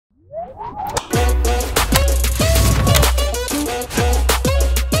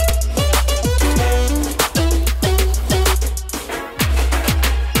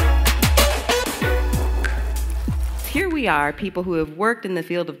are people who have worked in the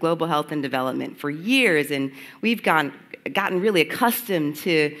field of global health and development for years, and we've gotten really accustomed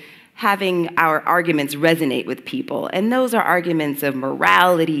to having our arguments resonate with people. And those are arguments of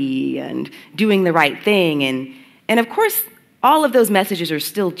morality and doing the right thing. And of course, all of those messages are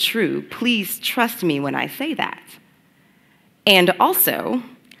still true. Please trust me when I say that. And also,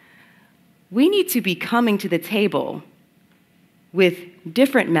 we need to be coming to the table with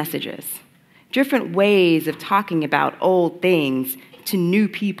different messages, different ways of talking about old things to new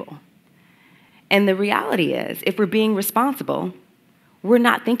people. And the reality is, if we're being responsible, we're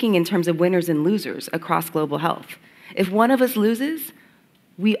not thinking in terms of winners and losers across global health. If one of us loses,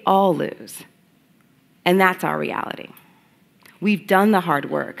 we all lose. And that's our reality. We've done the hard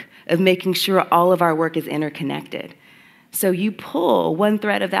work of making sure all of our work is interconnected. So you pull one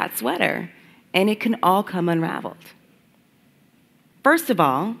thread of that sweater, and it can all come unraveled. First of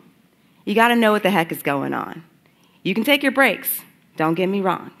all, you gotta know what the heck is going on. You can take your breaks, don't get me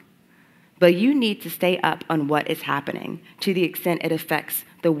wrong, but you need to stay up on what is happening to the extent it affects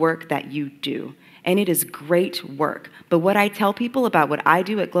the work that you do. And it is great work. But what I tell people about what I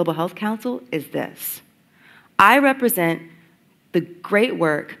do at Global Health Council is this. I represent the great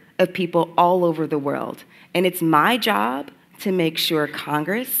work of people all over the world. And it's my job to make sure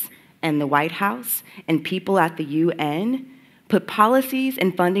Congress and the White House and people at the UN put policies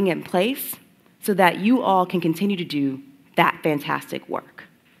and funding in place so that you all can continue to do that fantastic work.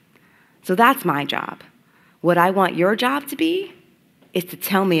 So that's my job. What I want your job to be is to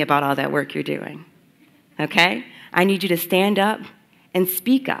tell me about all that work you're doing, okay? I need you to stand up and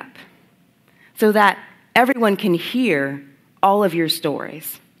speak up so that everyone can hear all of your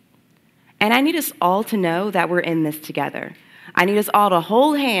stories. And I need us all to know that we're in this together. I need us all to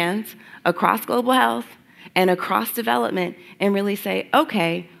hold hands across global health and across development and really say,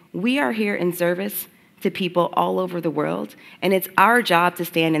 okay, we are here in service to people all over the world, and it's our job to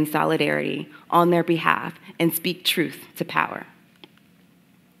stand in solidarity on their behalf and speak truth to power.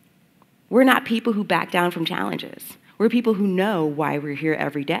 We're not people who back down from challenges. We're people who know why we're here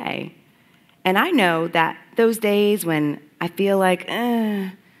every day. And I know that those days when I feel like,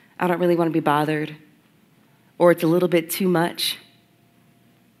 I don't really want to be bothered, or it's a little bit too much,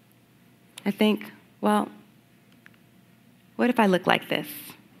 I think, well, what if I look like this?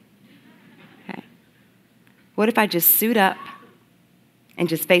 Okay. What if I just suit up and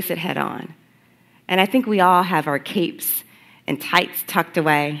just face it head on? And I think we all have our capes and tights tucked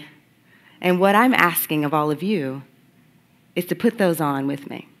away. And what I'm asking of all of you is to put those on with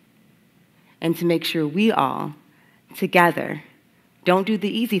me and to make sure we all, together, don't do the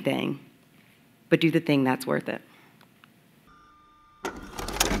easy thing, but do the thing that's worth it.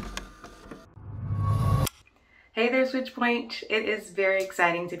 Hey there, SwitchPoint. It is very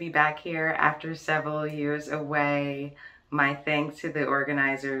exciting to be back here after several years away. My thanks to the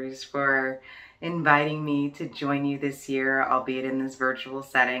organizers for inviting me to join you this year, albeit in this virtual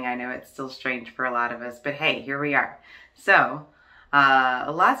setting. I know it's still strange for a lot of us, but hey, here we are. So,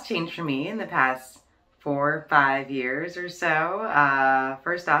 a lot's changed for me in the past 4 or 5 years or so.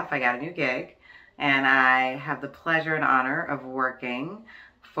 First off, I got a new gig, and I have the pleasure and honor of working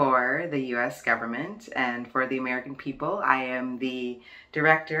for the U.S. government and for the American people. I am the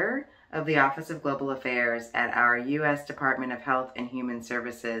director of the Office of Global Affairs at our U.S. Department of Health and Human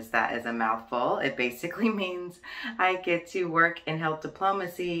Services. That is a mouthful. It basically means I get to work in health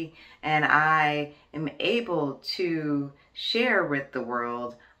diplomacy, and I am able to share with the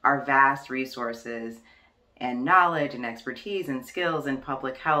world our vast resources and knowledge and expertise and skills in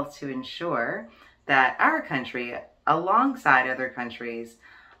public health to ensure that our country, alongside other countries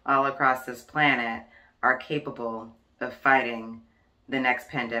all across this planet, are capable of fighting the next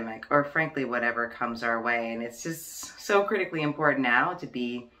pandemic, or frankly, whatever comes our way. And it's just so critically important now to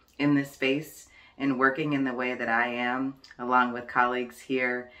be in this space and working in the way that I am, along with colleagues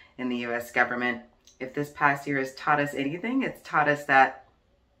here in the US government. If this past year has taught us anything, it's taught us that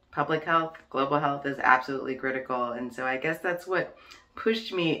public health, global health is absolutely critical. And so I guess that's what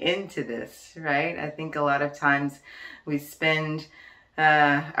pushed me into this, right? I think a lot of times we spend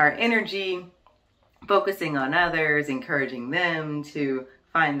our energy focusing on others, encouraging them to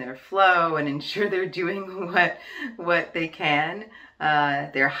find their flow and ensure they're doing what they can,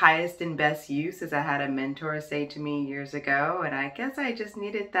 their highest and best use, as I had a mentor say to me years ago. And I guess I just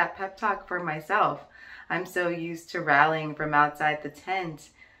needed that pep talk for myself. I'm so used to rallying from outside the tent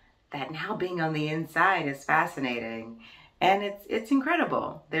that now being on the inside is fascinating. And it's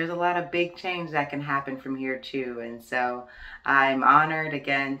incredible. There's a lot of big change that can happen from here too. And so I'm honored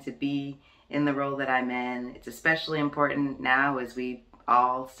again to be in the role that I'm in. It's especially important now as we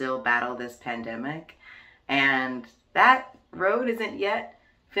all still battle this pandemic. And that road isn't yet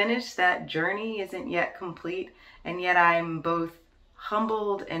finished, that journey isn't yet complete, and yet I'm both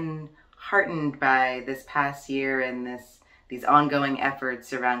humbled and heartened by this past year and these ongoing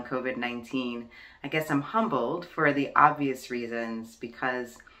efforts around COVID-19. I guess I'm humbled for the obvious reasons,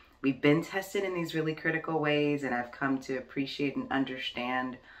 because we've been tested in these really critical ways, and I've come to appreciate and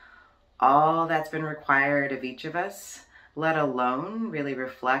understand all that's been required of each of us, let alone really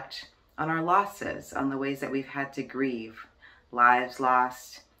reflect on our losses, on the ways that we've had to grieve, lives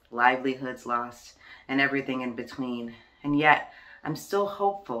lost, livelihoods lost, and everything in between. And yet, I'm still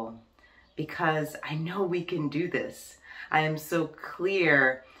hopeful, because I know we can do this. I am so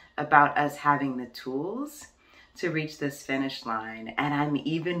clear about us having the tools to reach this finish line, and I'm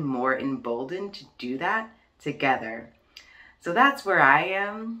even more emboldened to do that together. So that's where I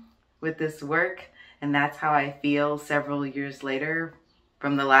am with this work, and that's how I feel several years later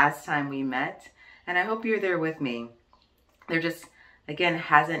from the last time we met, and I hope you're there with me. There just, again,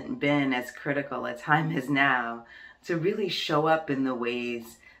 hasn't been as critical a time as now to really show up in the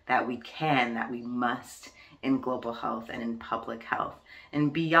ways that we can, that we must, in global health and in public health,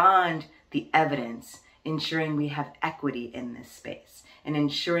 and beyond the evidence, ensuring we have equity in this space, and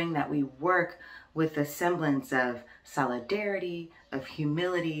ensuring that we work with a semblance of solidarity, of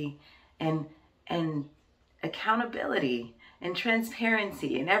humility, and accountability, and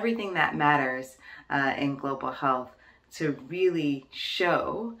transparency, and everything that matters in global health, to really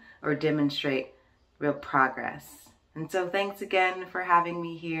show or demonstrate real progress. And so thanks again for having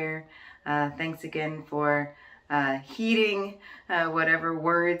me here. Thanks again for heeding whatever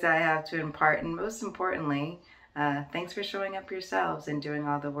words I have to impart. And most importantly, thanks for showing up yourselves and doing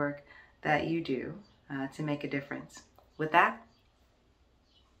all the work that you do to make a difference. With that,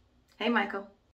 hey, Michael.